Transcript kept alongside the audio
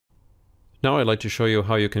Now I'd like to show you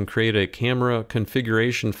how you can create a camera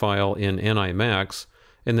configuration file in NIMax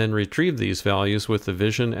and then retrieve these values with the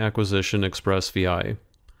Vision Acquisition Express VI.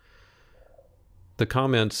 The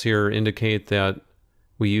comments here indicate that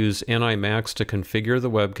we use NIMax to configure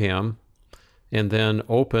the webcam and then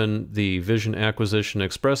open the Vision Acquisition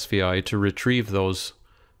Express VI to retrieve those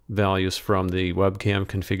values from the webcam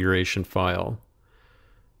configuration file.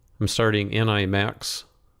 I'm starting NIMax.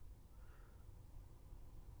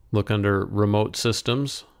 Look under Remote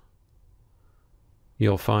Systems.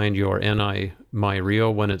 You'll find your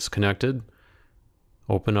myRIO when it's connected.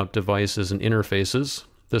 Open up Devices and Interfaces.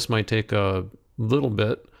 This might take a little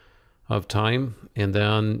bit of time, and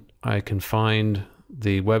then I can find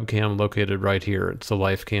the webcam located right here. It's the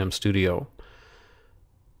LifeCam Studio.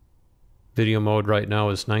 Video mode right now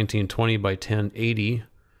is 1920 by 1080.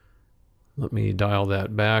 Let me dial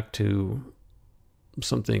that back to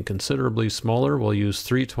something considerably smaller. We'll use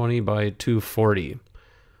 320 by 240.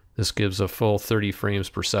 This gives a full 30 frames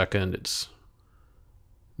per second. It's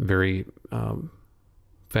very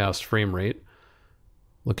fast frame rate.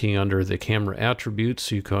 Looking under the camera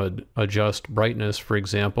attributes, you could adjust brightness, for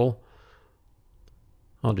example.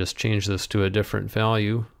 I'll just change this to a different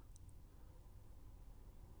value.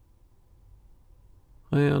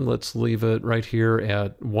 And let's leave it right here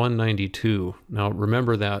at 192. Now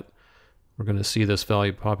remember that we're going to see this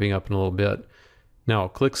value popping up in a little bit. Now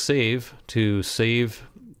click Save to save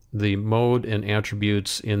the mode and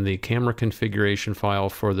attributes in the camera configuration file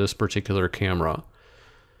for this particular camera.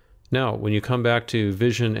 Now, when you come back to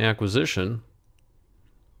Vision Acquisition,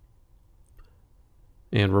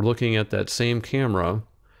 and we're looking at that same camera,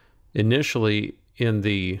 initially in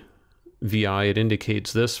the VI it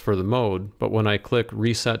indicates this for the mode, but when I click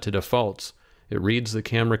Reset to Defaults, it reads the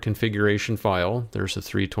camera configuration file. There's a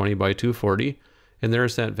 320 by 240, and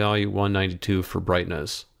there's that value 192 for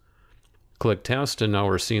brightness. Click Test, and now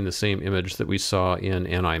we're seeing the same image that we saw in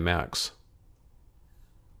NIMax.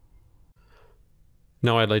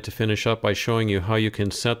 Now I'd like to finish up by showing you how you can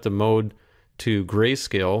set the mode to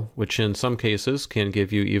grayscale, which in some cases can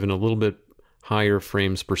give you even a little bit higher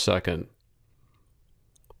frames per second.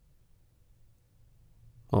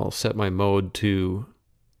 I'll set my mode to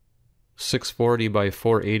 640 by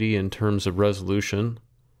 480 in terms of resolution.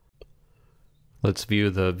 Let's view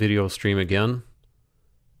the video stream again.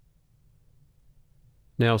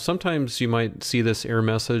 Now sometimes you might see this error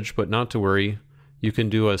message, but not to worry. You can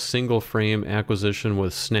do a single frame acquisition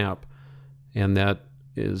with snap, and that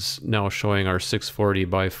is now showing our 640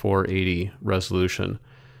 by 480 resolution.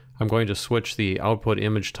 I'm going to switch the output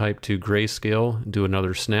image type to grayscale, do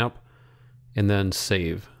another snap, and then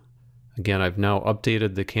save. Again, I've now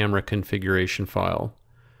updated the camera configuration file.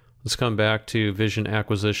 Let's come back to Vision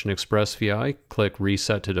Acquisition Express VI, click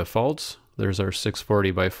Reset to Defaults. There's our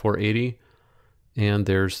 640 by 480, and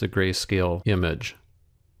there's the grayscale image.